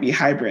that might be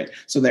hybrid.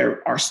 So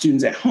there are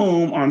students at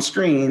home on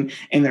screen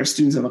and there are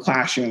students in the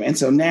classroom. And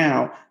so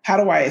now,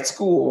 how do I at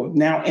school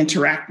now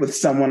interact with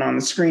someone on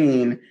the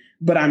screen,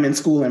 but I'm in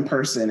school in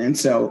person? And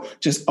so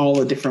just all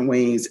the different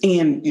ways.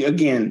 And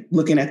again,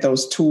 looking at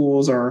those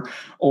tools or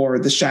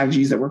the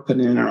strategies that we're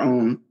putting in our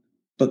own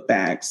book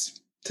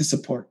bags to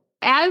support.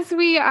 As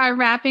we are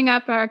wrapping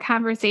up our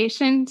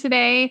conversation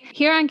today,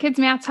 here on Kids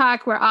Math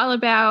Talk, we're all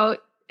about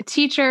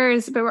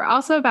teachers, but we're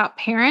also about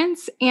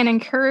parents and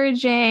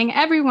encouraging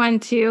everyone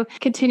to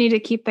continue to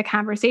keep the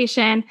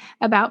conversation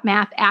about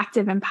math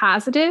active and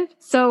positive.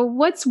 So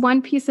what's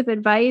one piece of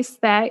advice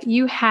that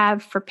you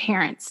have for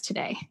parents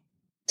today?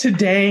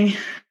 Today,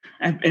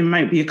 it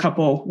might be a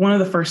couple. One of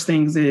the first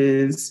things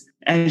is,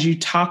 as you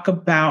talk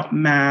about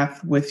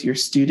math with your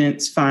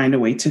students, find a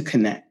way to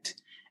connect.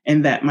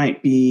 And that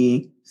might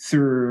be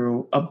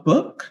through a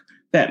book,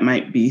 that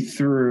might be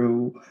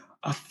through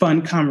a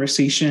fun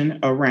conversation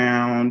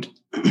around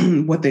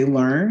what they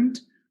learned,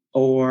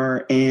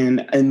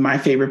 and my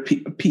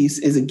favorite piece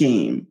is a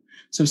game.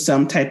 So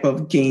some type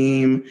of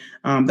game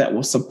that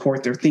will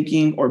support their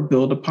thinking or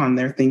build upon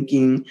their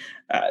thinking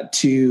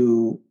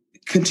to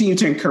continue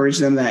to encourage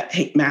them that,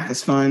 hey, math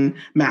is fun,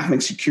 math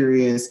makes you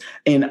curious.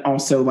 And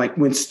also, like,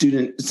 when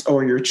students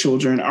or your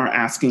children are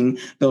asking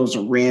those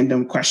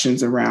random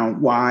questions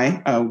around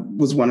why,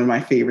 was one of my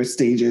favorite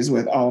stages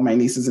with all my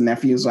nieces and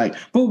nephews, like,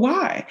 but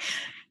why?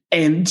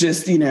 And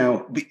just,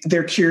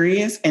 they're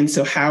curious. And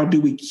so how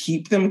do we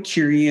keep them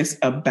curious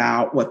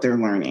about what they're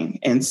learning?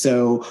 And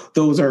so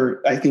those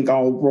are, I think,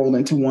 all rolled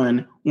into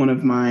one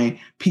of my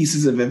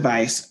pieces of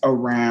advice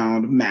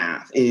around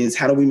math is,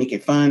 how do we make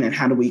it fun and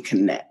how do we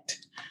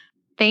connect?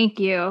 Thank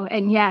you.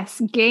 And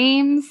yes,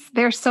 games,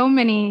 there's so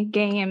many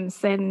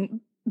games, and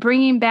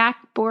bringing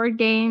back board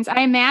games. I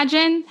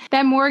imagine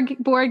that more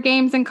board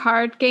games and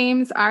card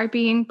games are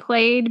being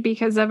played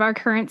because of our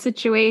current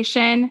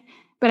situation.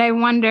 But I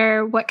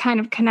wonder what kind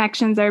of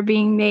connections are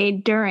being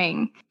made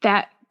during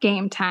that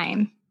game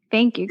time.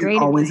 Thank you. Great.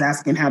 You're always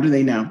asking, how do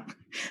they know?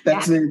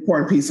 That's the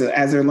important piece of,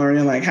 as they're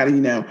learning, like, how do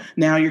you know?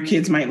 Now your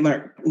kids might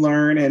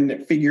learn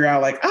and figure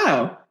out, like,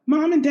 oh,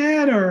 mom and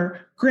dad or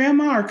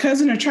grandma or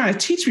cousin are trying to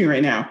teach me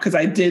right now, because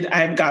I've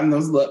gotten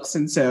those looks.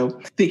 And so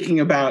thinking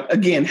about,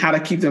 again, how to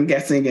keep them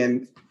guessing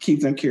and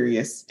keep them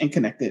curious and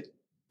connected.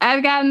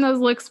 I've gotten those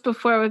looks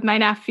before with my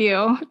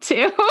nephew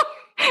too.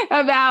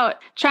 About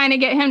trying to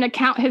get him to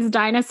count his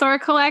dinosaur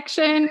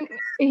collection.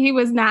 He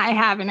was not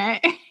having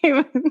it.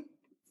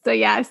 So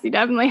yes, you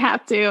definitely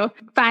have to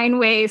find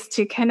ways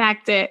to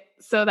connect it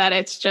so that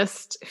it still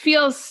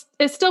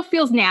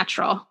feels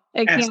natural.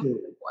 It can't be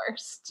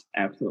forced.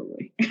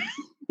 Absolutely.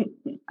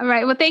 All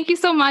right. Well, thank you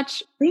so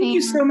much. Thank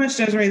you so much,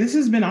 Desiree. This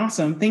has been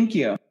awesome. Thank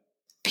you.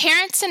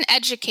 Parents and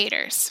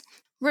educators,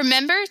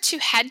 remember to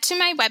head to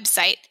my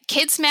website,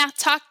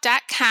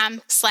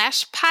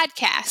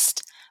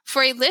 kidsmathtalk.com/podcast.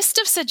 for a list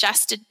of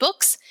suggested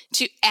books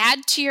to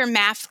add to your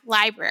math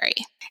library.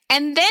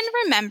 And then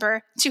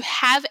remember to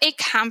have a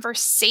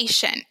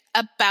conversation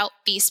about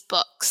these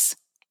books.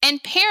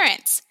 And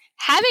parents,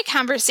 have a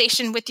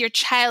conversation with your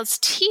child's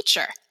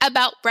teacher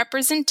about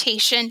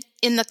representation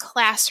in the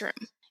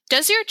classroom.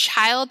 Does your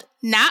child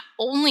not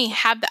only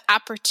have the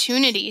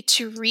opportunity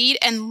to read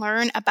and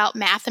learn about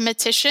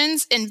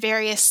mathematicians in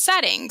various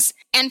settings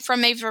and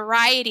from a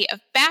variety of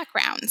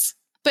backgrounds,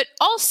 but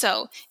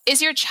also,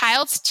 is your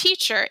child's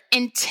teacher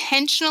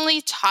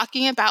intentionally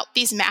talking about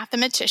these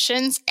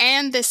mathematicians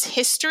and this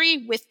history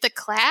with the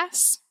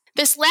class?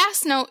 This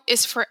last note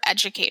is for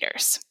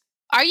educators.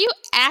 Are you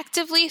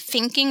actively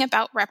thinking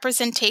about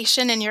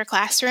representation in your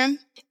classroom?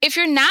 If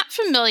you're not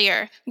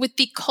familiar with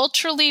the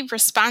culturally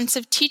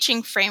responsive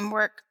teaching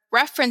framework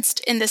referenced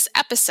in this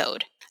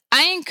episode,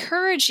 I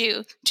encourage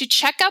you to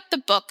check out the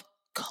book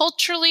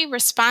Culturally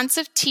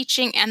Responsive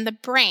Teaching and the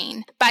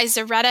Brain by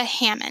Zaretta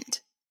Hammond.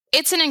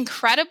 It's an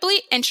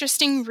incredibly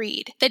interesting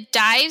read that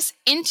dives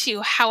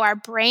into how our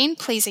brain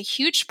plays a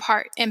huge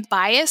part in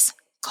bias,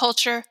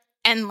 culture,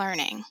 and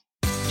learning.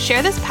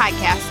 Share this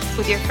podcast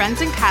with your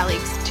friends and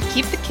colleagues to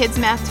keep the Kids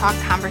Math Talk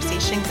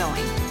conversation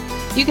going.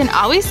 You can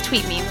always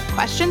tweet me with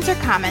questions or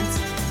comments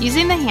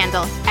using the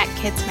handle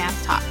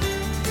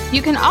 @KidsMathTalk.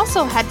 You can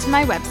also head to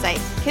my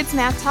website,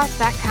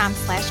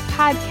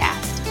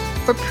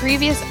 kidsmathtalk.com/podcast, for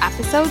previous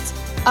episodes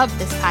of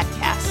this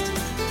podcast.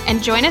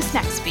 And join us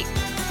next week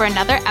for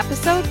another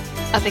episode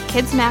of the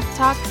Kids Math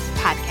Talk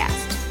podcast.